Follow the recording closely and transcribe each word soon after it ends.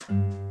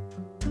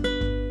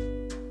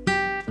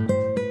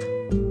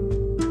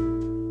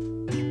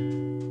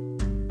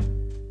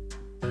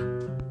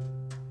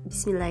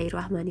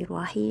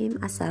Bismillahirrahmanirrahim.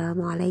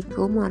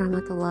 Assalamualaikum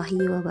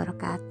warahmatullahi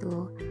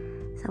wabarakatuh.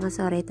 Selamat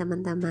sore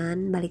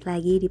teman-teman. Balik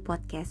lagi di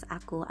podcast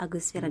aku,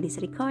 Agus Firadis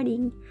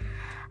Recording.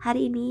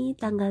 Hari ini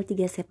tanggal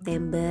 3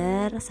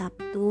 September,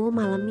 Sabtu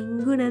malam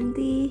minggu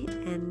nanti.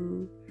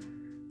 And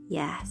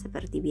ya,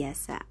 seperti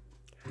biasa,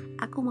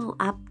 aku mau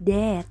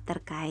update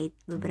terkait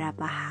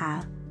beberapa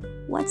hal.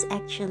 What's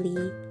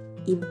actually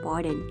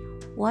important?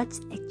 What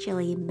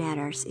actually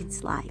matters in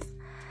life?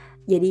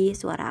 Jadi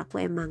suara aku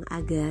emang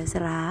agak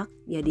serak.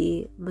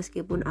 Jadi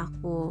meskipun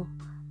aku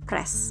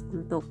crash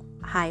untuk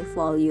high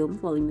volume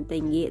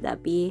tinggi,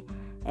 tapi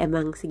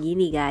emang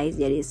segini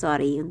guys. Jadi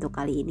sorry untuk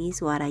kali ini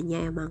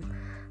suaranya emang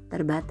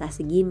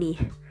terbatas segini.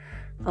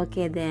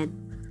 Oke, then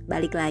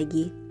balik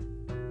lagi.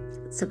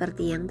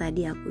 Seperti yang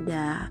tadi aku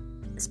udah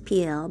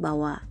spill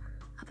bahwa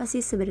apa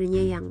sih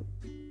sebenarnya yang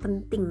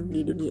penting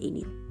di dunia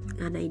ini.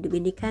 Karena hidup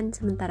ini kan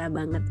sementara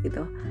banget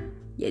gitu.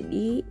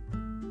 Jadi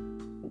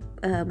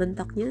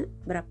mentoknya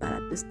berapa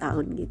ratus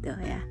tahun gitu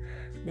ya.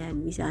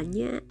 Dan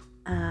misalnya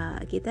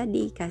kita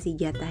dikasih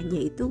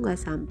jatahnya itu gak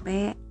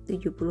sampai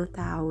 70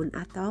 tahun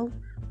atau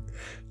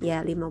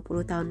ya 50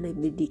 tahun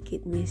lebih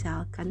dikit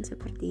misalkan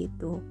seperti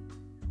itu.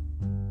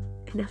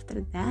 And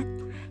after that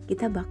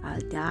kita bakal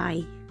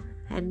die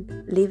and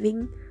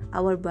leaving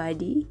our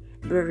body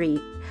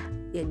buried.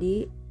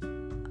 Jadi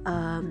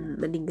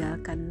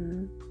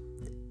meninggalkan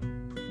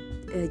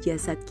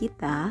jasad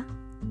kita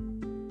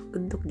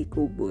untuk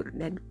dikubur.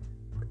 Dan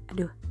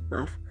aduh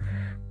maaf,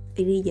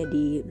 ini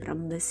jadi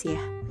merembes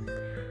ya,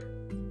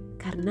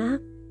 karena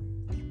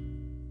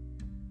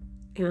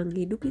emang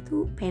hidup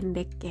itu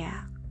pendek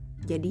ya.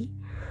 Jadi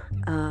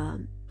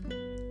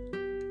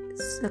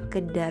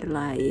sekedar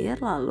lahir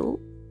lalu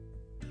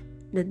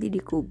nanti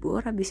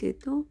dikubur, habis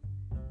itu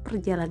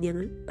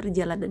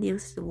perjalanan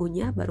yang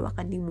sesungguhnya baru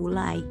akan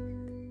dimulai.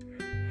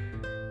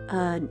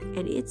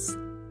 And it's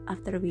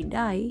after we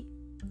die,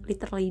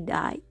 literally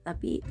die,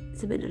 tapi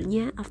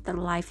sebenarnya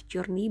afterlife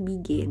journey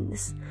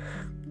begins.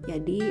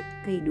 Jadi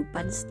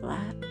kehidupan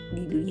setelah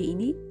di dunia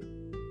ini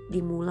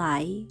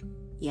dimulai,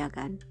 ya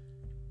kan?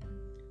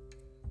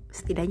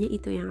 Setidaknya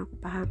itu yang aku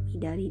pahami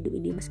dari hidup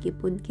ini,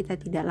 meskipun kita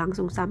tidak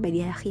langsung sampai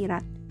di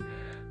akhirat,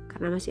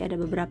 karena masih ada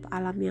beberapa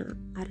alam yang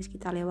harus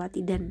kita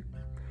lewati. Dan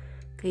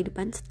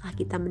kehidupan setelah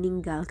kita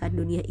meninggalkan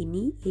dunia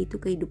ini,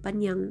 yaitu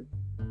kehidupan yang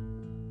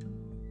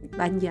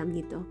panjang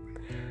gitu,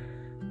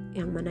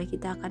 yang mana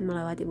kita akan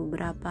melewati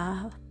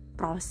beberapa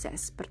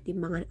proses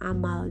pertimbangan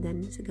amal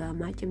dan segala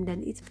macam.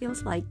 Dan it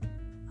feels like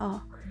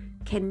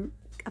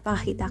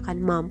apakah kita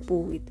akan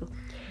mampu gitu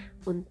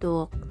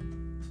untuk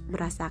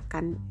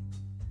merasakan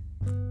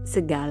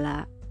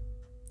segala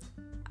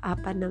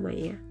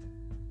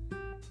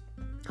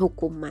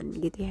hukuman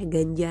gitu ya,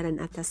 ganjaran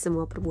atas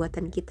semua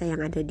perbuatan kita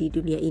yang ada di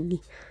dunia ini.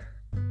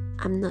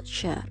 I'm not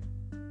sure,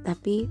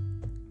 tapi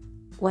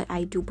what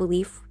I do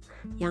believe,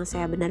 yang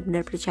saya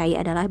benar-benar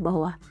percaya adalah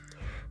bahwa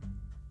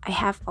we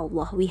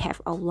have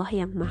Allah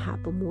yang maha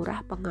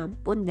pemurah,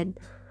 pengampun, dan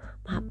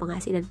maha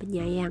pengasih dan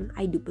penyayang.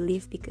 I do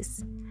believe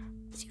because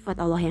sifat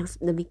Allah yang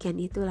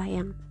demikian itulah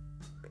yang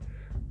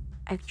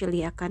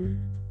actually akan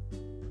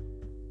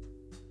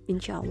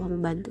insya Allah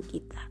membantu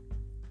kita,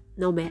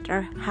 no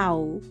matter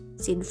how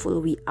sinful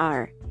we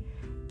are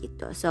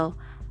gitu. So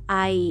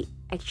I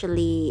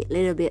actually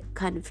little bit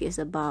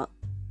confused about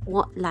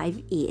what life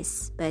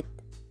is, but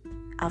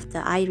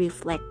after I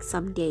reflect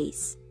some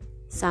days,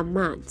 some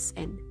months,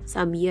 and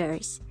some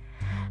years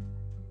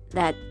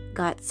that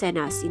God sent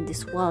us in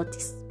this world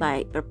is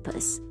by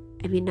purpose.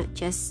 I mean, not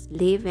just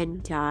live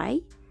and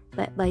die,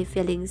 but by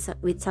filling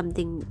with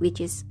something which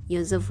is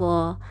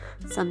useful,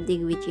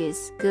 something which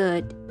is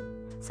good,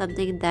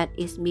 something that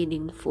is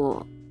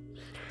meaningful,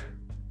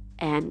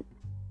 and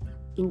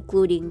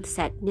including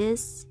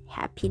sadness,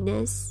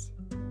 happiness,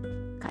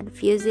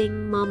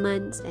 confusing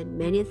moments, and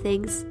many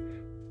things,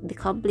 the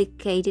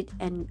complicated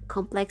and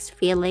complex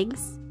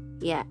feelings.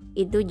 Ya,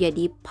 itu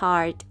jadi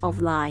part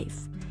of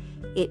life.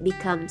 It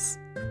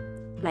becomes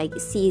like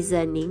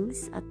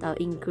seasonings atau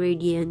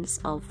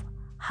ingredients of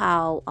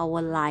how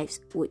our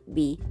lives would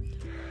be.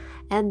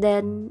 And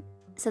then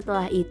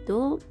setelah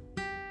itu,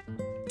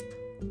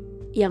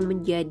 yang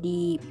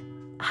menjadi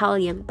hal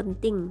yang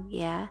penting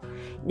ya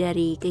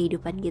dari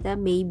kehidupan kita,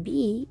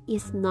 maybe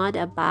is not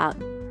about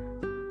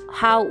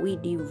how we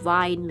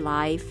define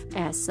life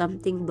as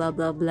something blah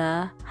blah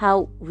blah,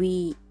 how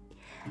we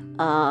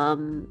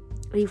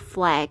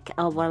reflect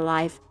our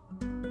life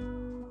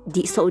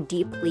so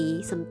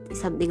deeply,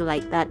 something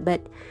like that,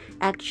 but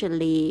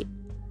actually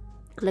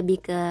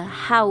lebih ke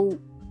how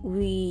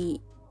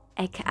we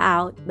act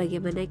out,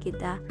 bagaimana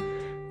kita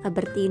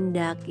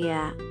bertindak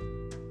ya.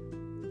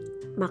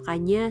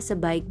 Makanya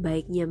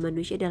sebaik-baiknya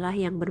manusia adalah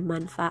yang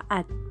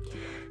bermanfaat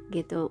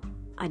gitu.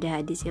 Ada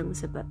hadis yang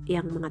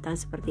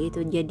mengatakan seperti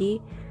itu. Jadi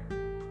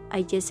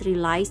I just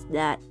realized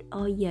that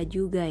iya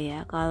juga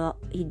ya, kalau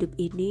hidup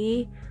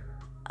ini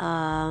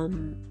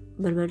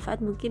bermanfaat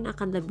mungkin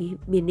akan lebih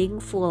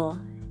meaningful.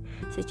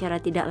 Secara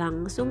tidak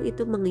langsung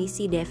itu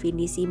mengisi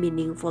definisi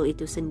meaningful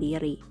itu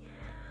sendiri.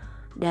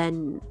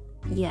 Dan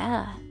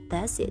yeah,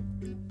 that's it.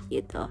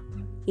 Gitu.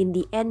 In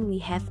the end,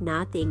 we have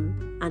nothing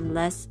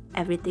unless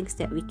everything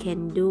that we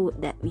can do,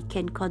 that we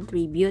can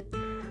contribute,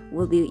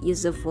 will be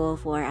useful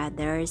for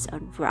others,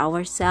 or for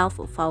ourselves,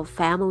 for our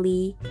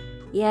family.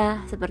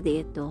 Ya,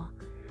 seperti itu.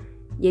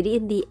 Jadi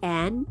in the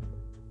end,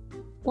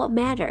 what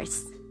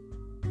matters?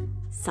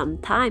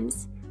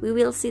 Sometimes we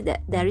will see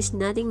that there is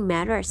nothing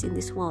matters in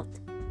this world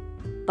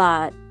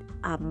but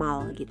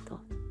amal gitu,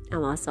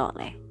 amal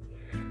soleh.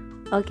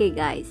 Okay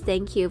guys,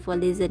 thank you for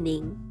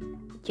listening.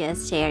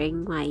 Just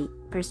sharing my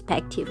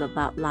perspective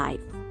about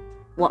life,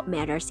 what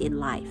matters in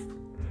life.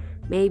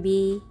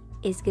 Maybe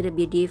it's gonna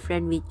be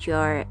different with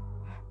your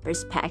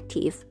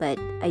perspective,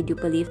 but I do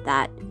believe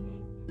that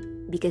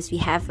because we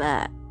have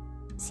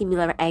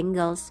similar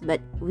angles,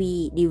 but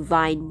we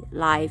define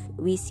life,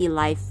 we see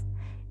life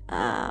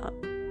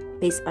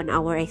based on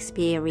our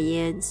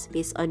experience,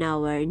 based on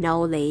our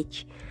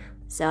knowledge.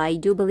 So I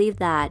do believe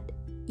that,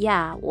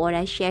 yeah, what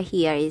I share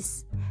here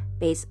is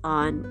based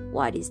on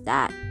what is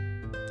that.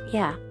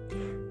 Yeah,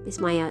 it's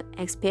my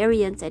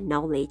experience and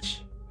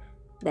knowledge.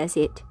 That's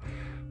it.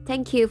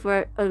 Thank you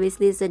for always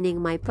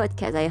listening my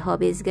podcast. I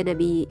hope it's gonna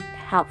be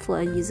helpful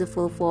and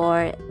useful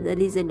for the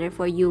listener,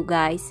 for you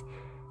guys.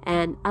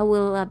 And I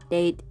will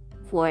update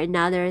for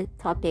another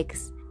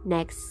topics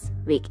next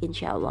week,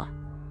 inshallah.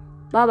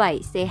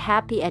 Bye-bye. Stay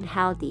happy and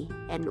healthy.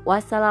 And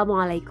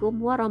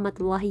wassalamualaikum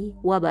warahmatullahi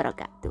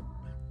wabarakatuh.